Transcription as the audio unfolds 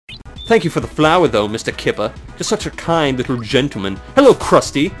Thank you for the flower, though, Mr. Kipper. You're such a kind little gentleman. Hello,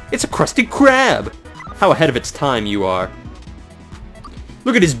 Krusty. It's a Krusty Krab. How ahead of its time you are.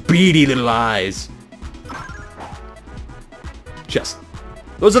 Look at his beady little eyes. Just...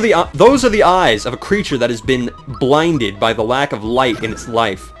 Those are the eyes of a creature that has been blinded by the lack of light in its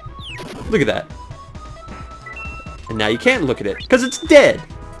life. Look at that. And now you can't look at it, because it's dead.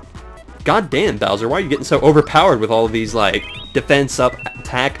 God damn, Bowser, why are you getting so overpowered with all of these, like, defense up,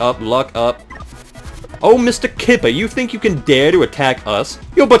 attack up, luck up? Oh, Mr. Kipper, you think you can dare to attack us?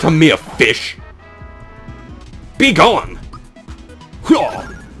 You're but a mere fish. Be gone!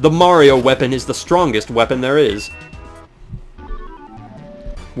 The Mario weapon is the strongest weapon there is.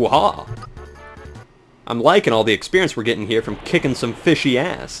 Waha! I'm liking all the experience we're getting here from kicking some fishy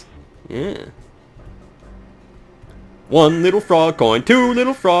ass. Yeah. 1 little frog coin, 2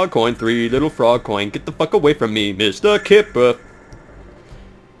 little frog coin, 3 little frog coin. Get the fuck away from me, Mr. Kipper.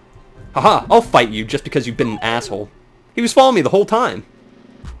 Haha, I'll fight you just because you've been an asshole. He was following me the whole time.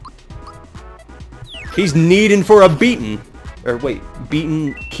 He's needing for a beating. Or wait,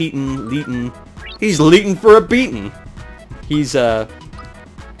 beaten, Keaton, Leeton. He's leeting for a beating. He's,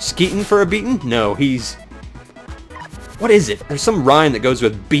 skeeting for a beating? No, he's... What is it? There's some rhyme that goes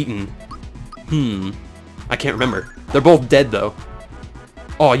with beaten. I can't remember. They're both dead, though.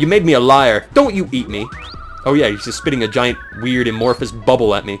 Oh, you made me a liar. Don't you eat me. Oh yeah, he's just spitting a giant, weird, amorphous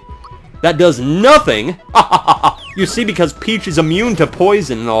bubble at me. That does nothing! You see, because Peach is immune to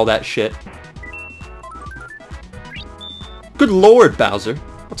poison and all that shit. Good lord, Bowser.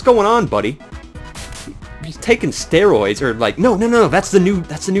 What's going on, buddy? He's taking steroids, or like... No, that's the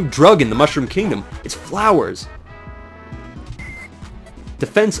new drug in the Mushroom Kingdom. It's flowers.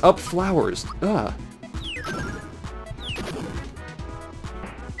 Defense up flowers. Ugh.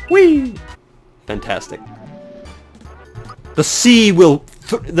 Whee! Fantastic. The sea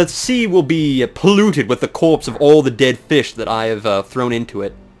will be polluted with the corpse of all the dead fish that I have thrown into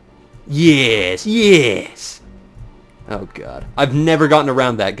it. Yes, yes. Oh god. I've never gotten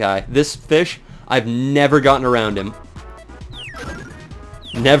around that guy. This fish, I've never gotten around him.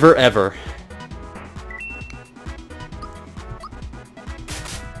 Never ever.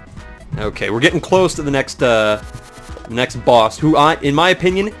 Okay, we're getting close to the next boss, who in my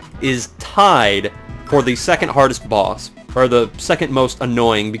opinion, is tied for the second hardest boss, or the second most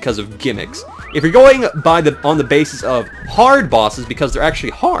annoying because of gimmicks. If you're going on the basis of hard bosses because they're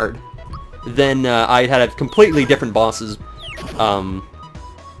actually hard, then I'd have completely different bosses. The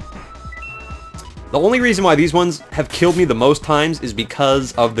only reason why these ones have killed me the most times is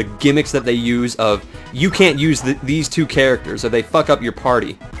because of the gimmicks that they use of, you can't use these two characters or they fuck up your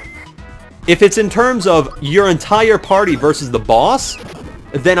party. If it's in terms of your entire party versus the boss,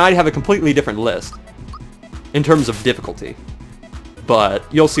 then I'd have a completely different list in terms of difficulty. But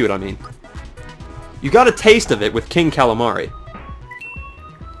you'll see what I mean. You got a taste of it with King Calamari.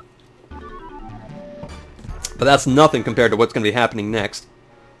 But that's nothing compared to what's going to be happening next.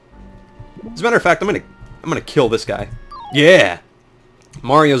 As a matter of fact, I'm gonna kill this guy. Yeah!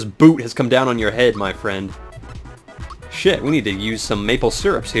 Mario's boot has come down on your head, my friend. Shit, we need to use some maple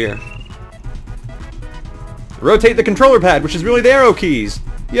syrups here. Rotate the controller pad, which is really the arrow keys!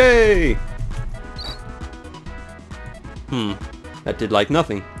 Yay! That did like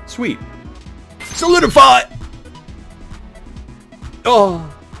nothing. Sweet. Solidify!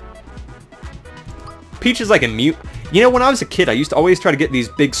 Oh! Peach is like a mute. You know, when I was a kid, I used to always try to get these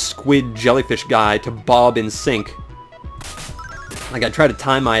big squid jellyfish guy to bob in sync. Like, I'd try to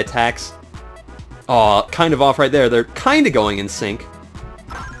time my attacks. Aw, kind of off right there. They're kind of going in sync.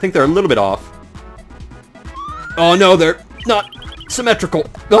 I think they're a little bit off. Oh no, they're not symmetrical.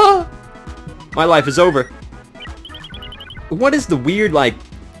 Ah! My life is over. What is the weird, like,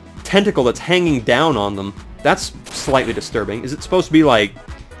 tentacle that's hanging down on them? That's slightly disturbing. Is it supposed to be, like,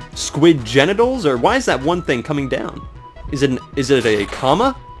 squid genitals? Or why is that one thing coming down? Is it a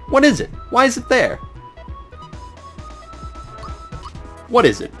comma? What is it? Why is it there? What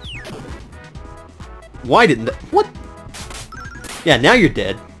is it? Why didn't that... What? Yeah, now you're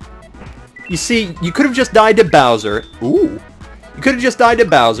dead. You see, you could have just died to Bowser. Ooh. You could have just died to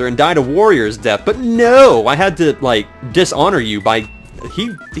Bowser and died a warrior's death, but no! I had to, like, dishonor you by...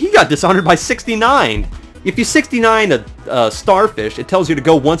 He got dishonored by 69! If you 69 a starfish, it tells you to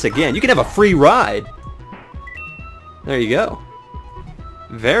go once again. You can have a free ride. There you go.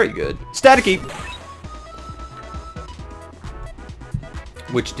 Very good. Staticky!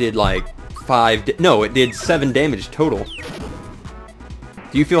 Which did, like, 5... No, it did 7 damage total.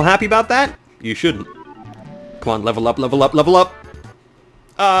 Do you feel happy about that? You shouldn't. Come on, level up, level up, level up!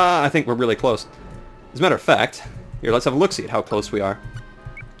 I think we're really close. As a matter of fact, here, let's have a look-see at how close we are.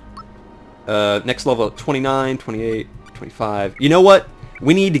 Next level, 29, 28, 25. You know what?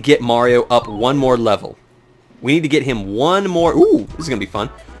 We need to get Mario up one more level. We need to get him one more... Ooh, this is going to be fun.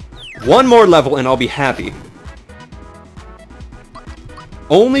 One more level and I'll be happy.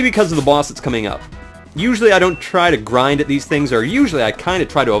 Only because of the boss that's coming up. Usually I don't try to grind at these things, or usually I kind of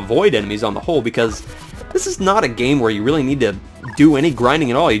try to avoid enemies on the whole, because this is not a game where you really need to do any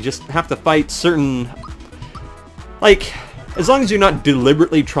grinding at all. You just have to fight certain... Like, as long as you're not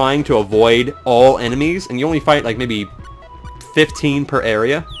deliberately trying to avoid all enemies, and you only fight like maybe 15 per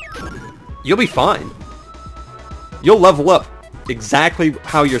area, you'll be fine. You'll level up exactly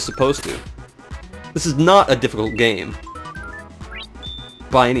how you're supposed to. This is not a difficult game.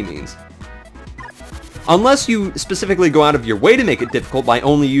 By any means. Unless you specifically go out of your way to make it difficult by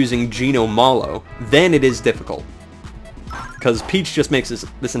only using Geno Malo, then it is difficult. Because Peach just makes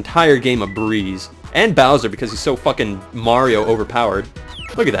this entire game a breeze. And Bowser, because he's so fucking Mario overpowered.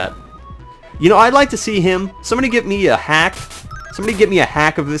 Look at that. You know, I'd like to see him... Somebody get me a hack. Somebody get me a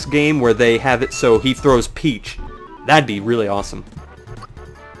hack of this game where they have it so he throws Peach. That'd be really awesome.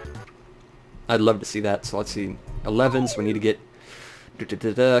 I'd love to see that. So let's see. 11, so we need to get...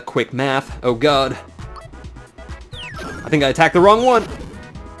 Quick math. Oh god. I think I attacked the wrong one.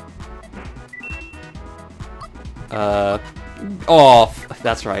 Oh,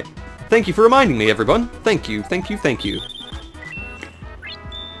 that's right. Thank you for reminding me, everyone. Thank you, thank you, thank you.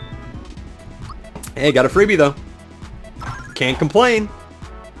 Hey, got a freebie, though. Can't complain.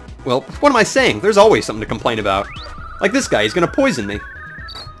 Well, what am I saying? There's always something to complain about. Like this guy, he's gonna poison me.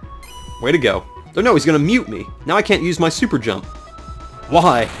 Way to go. Oh no, he's gonna mute me. Now I can't use my super jump.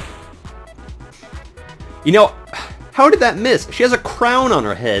 Why? You know, how did that miss? She has a crown on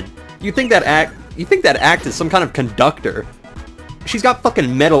her head. You think that act is some kind of conductor. She's got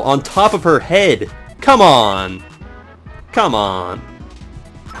fucking metal on top of her head. Come on. Come on.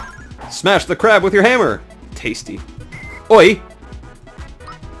 Smash the crab with your hammer. Tasty. Oi.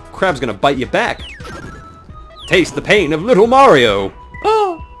 Crab's gonna bite you back. Taste the pain of little Mario.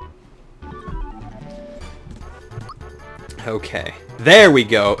 Oh. Okay. There we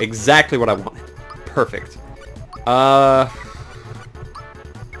go. Exactly what I wanted. Perfect. Nah,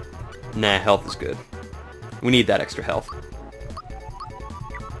 health is good. We need that extra health.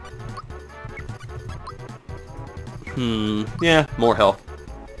 Yeah, more health.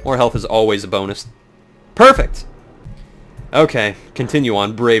 More health is always a bonus. Perfect! Okay, continue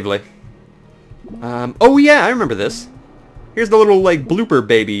on bravely. Oh yeah, I remember this. Here's the little, like, blooper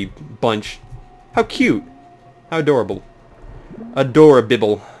baby bunch. How cute. How adorable.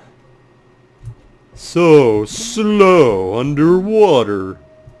 Adorabibble. So slow underwater.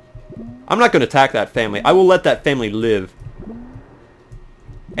 I'm not going to attack that family. I will let that family live.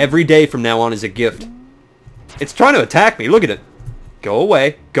 Every day from now on is a gift. It's trying to attack me. Look at it. Go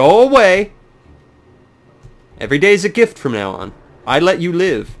away. Go away. Every day is a gift from now on. I let you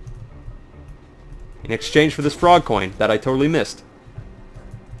live. In exchange for this frog coin that I totally missed.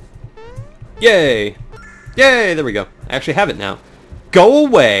 Yay. Yay, there we go. I actually have it now. Go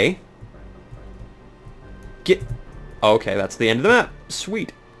away. Get... Okay, that's the end of the map.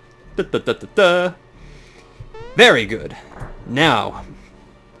 Sweet. Da, da, da, da, da. Very good. Now,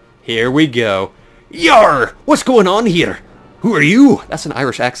 here we go. Yar! What's going on here? Who are you? That's an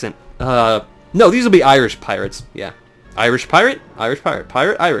Irish accent. No, these will be Irish pirates. Yeah. Irish pirate? Irish pirate.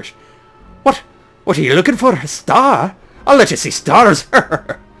 Pirate? Irish. What? What are you looking for? A star? I'll let you see stars.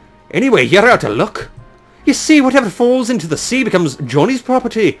 Anyway, you're out of luck. You see, whatever falls into the sea becomes Johnny's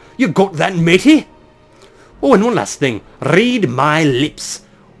property. You got that, matey? Oh, and one last thing. Read my lips.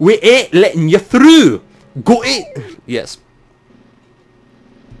 We ain't letting you through. Got it? Yes.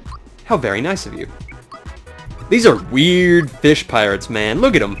 How very nice of you. These are weird fish pirates, man.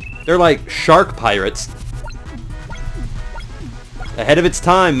 Look at them. They're like shark pirates. Ahead of its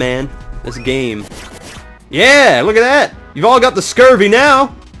time, man. This game. Yeah, look at that. You've all got the scurvy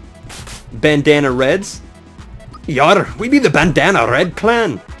now. Bandana Reds. Yar, we be the Bandana Red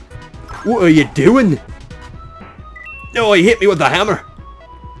clan. What are you doing? No, he hit me with the hammer.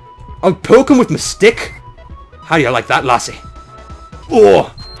 I'll poke him with my stick. How do you like that, lassie?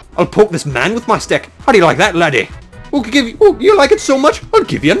 Oh, I'll poke this man with my stick. How do you like that, laddie? Oh, you like it so much, I'll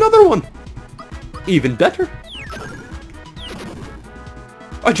give you another one. Even better.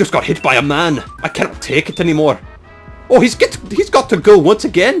 I just got hit by a man. I cannot take it anymore. Oh, he's got to go once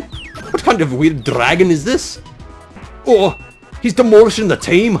again. What kind of weird dragon is this? Oh, he's demolishing the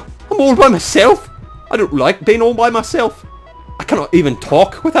team. I'm all by myself. I don't like being all by myself. I cannot even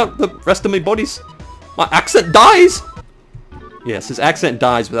talk without the rest of my buddies. My accent dies. Yes, his accent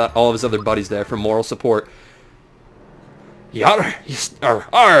dies without all of his other buddies there for moral support. Yar,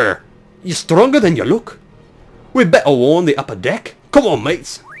 arr. You're stronger than you look. We better warn the upper deck. Come on,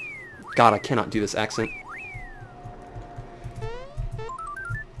 mates. God, I cannot do this accent.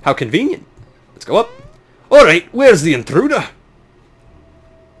 How convenient. Let's go up. Alright, where's the intruder?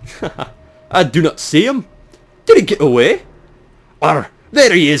 I do not see him. Did he get away?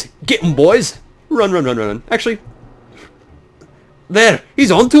 There he is. Get him, boys. Run, run, run, run. Actually, there.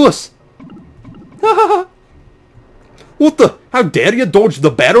 He's on to us. What the? How dare you dodge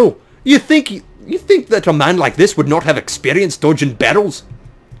the barrel? You think that a man like this would not have experience dodging barrels?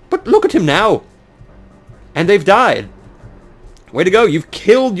 But look at him now. And they've died. Way to go. You've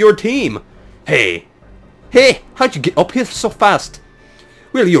killed your team. Hey. Hey, how'd you get up here so fast?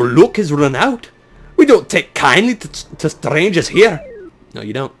 Well, your luck has run out. We don't take kindly to strangers here. No,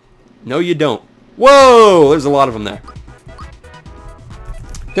 you don't. No, you don't. Whoa! There's a lot of them there.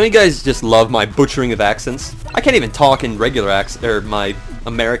 Don't you guys just love my butchering of accents? I can't even talk in regular accent, or my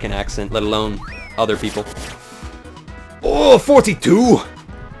American accent, let alone other people. Oh, 42!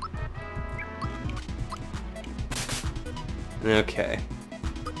 Okay.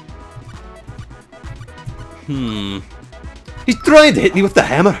 He's trying to hit me with the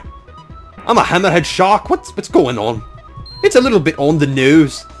hammer. I'm a hammerhead shark. What's going on? It's a little bit on the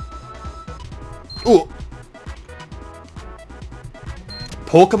nose. Oh.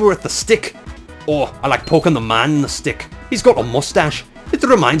 Poke him with the stick. Oh, I like poking the man in the stick. He's got a mustache. It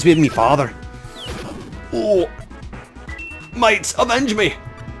reminds me of me father. Oh. Mates, avenge me.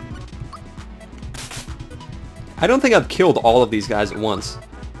 I don't think I've killed all of these guys at once.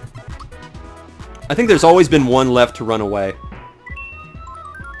 I think there's always been one left to run away.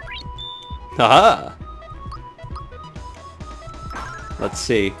 Haha! Let's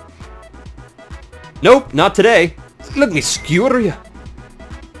see. Nope, not today. Let me skewer you.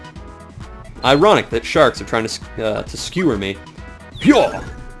 Ironic that sharks are trying to skewer me. Hoo-yah!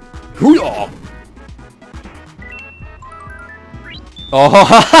 Hoo-yah! Oh, ha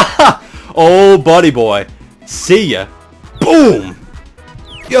ha ha! Oh, buddy boy. See ya. Boom!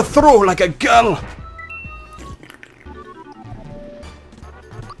 You throw like a girl.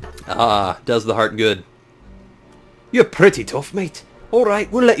 Ah, does the heart good. You're pretty tough, mate.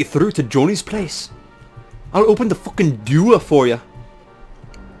 Alright, we'll let you through to Johnny's place. I'll open the fucking door for you.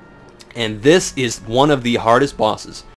 And this is one of the hardest bosses.